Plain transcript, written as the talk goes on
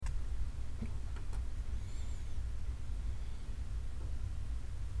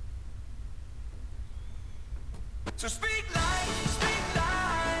So speak life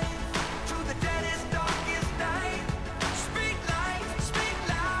to the deadest, darkest night. Speak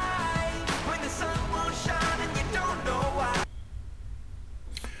life, when the sun won't shine and you don't know why.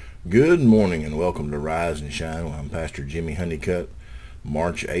 Good morning and welcome to Rise and Shine. I'm Pastor Jimmy Honeycutt,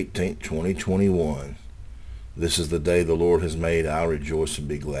 March 18th, 2021. This is the day the Lord has made. I'll rejoice and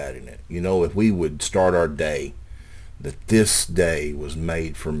be glad in it. You know, if we would start our day, that this day was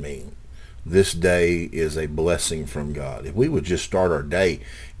made for me. This day is a blessing from God. If we would just start our day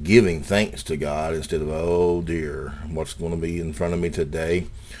giving thanks to God instead of, oh dear, what's going to be in front of me today?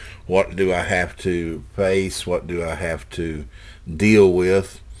 What do I have to face? What do I have to deal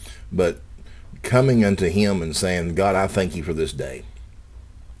with? But coming unto Him and saying, God, I thank you for this day.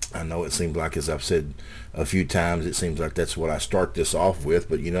 I know it seems like, as I've said a few times, it seems like that's what I start this off with.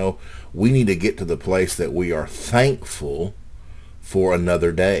 But, you know, we need to get to the place that we are thankful for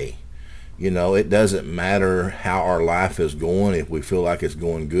another day. You know, it doesn't matter how our life is going, if we feel like it's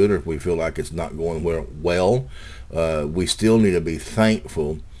going good or if we feel like it's not going well, we still need to be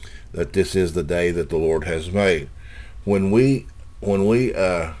thankful that this is the day that the Lord has made. When we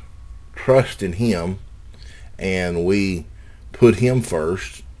trust in Him and we put Him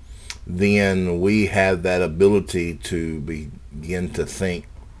first, then we have that ability to begin to think,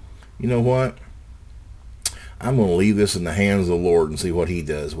 you know what? I'm going to leave this in the hands of the Lord and see what He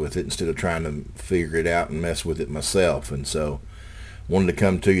does with it instead of trying to figure it out and mess with it myself. And so I wanted to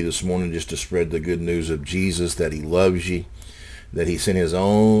come to you this morning just to spread the good news of Jesus, that He loves you, that He sent His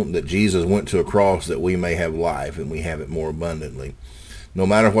own, that Jesus went to a cross that we may have life and we have it more abundantly. No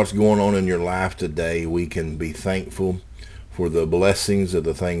matter what's going on in your life today, we can be thankful for the blessings of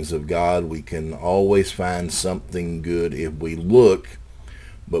the things of God. We can always find something good if we look.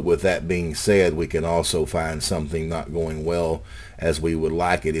 But with that being said, we can also find something not going well as we would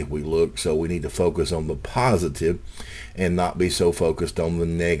like it if we look. So we need to focus on the positive and not be so focused on the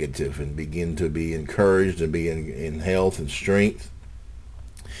negative, and begin to be encouraged and be in health and strength.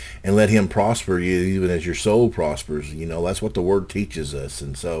 And let Him prosper you even as your soul prospers. You know, that's what the Word teaches us.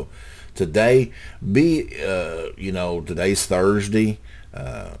 And so today, today's Thursday.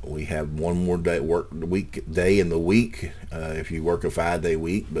 We have one more day day in the week if you work a 5-day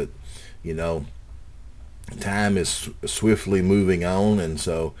week. But, you know, time is swiftly moving on. And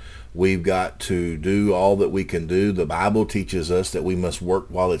so we've got to do all that we can do. The Bible teaches us that we must work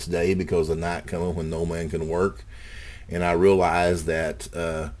while it's day, because the night cometh when no man can work. And I realize that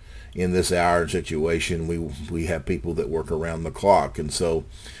in this hour and situation, we have people that work around the clock. And so,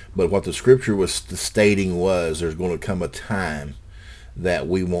 but what the scripture was stating was there's going to come a time that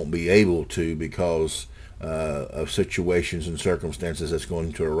we won't be able to, because of situations and circumstances that's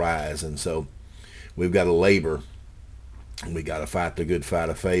going to arise. And so we've got to labor. We got to fight the good fight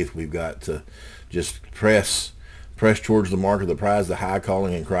of faith. We've got to just press towards the mark of the prize, the high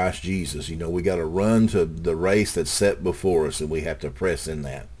calling in Christ Jesus. You know, we got to run to the race that's set before us, and we have to press in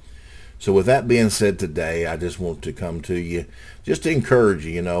that. So with that being said today, I just want to come to you just to encourage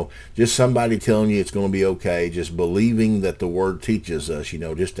you, you know, just somebody telling you it's going to be okay, just believing that the Word teaches us, you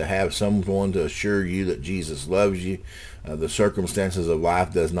know, just to have someone to assure you that Jesus loves you. The circumstances of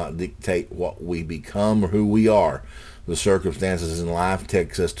life does not dictate what we become or who we are. The circumstances in life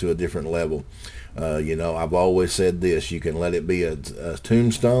takes us to a different level. You know, I've always said this: you can let it be a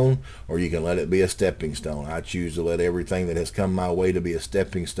tombstone, or you can let it be a stepping stone. I choose to let everything that has come my way to be a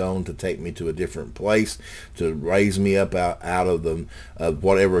stepping stone, to take me to a different place, to raise me up out of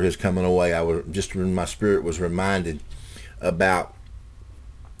whatever is coming away. I was just, when my spirit was reminded about,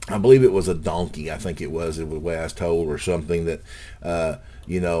 I believe it was a donkey. I think it was the way I was told, or something, that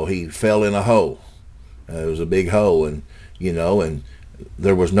you know, he fell in a hole. It was a big hole, and you know, and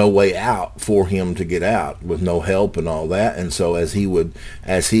there was no way out for him to get out, with no help and all that. And so as he would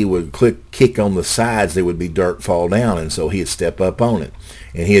kick on the sides, there would be dirt fall down, and so he'd step up on it,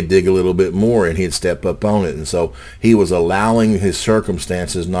 and he'd dig a little bit more, and he'd step up on it. And so he was allowing his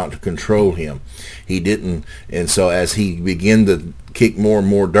circumstances not to control him. He didn't. And so as he began to kick more and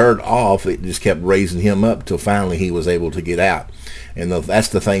more dirt off, it just kept raising him up till finally he was able to get out. And that's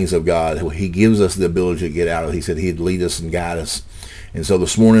the things of God. He gives us the ability to get out. He said He'd lead us and guide us. And so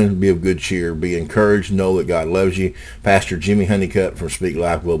this morning, be of good cheer, be encouraged, know that God loves you. Pastor Jimmy Honeycutt from Speak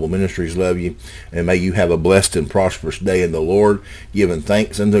Life Global Ministries love you. And may you have a blessed and prosperous day in the Lord, giving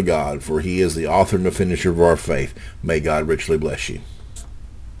thanks unto God, for He is the author and the finisher of our faith. May God richly bless you.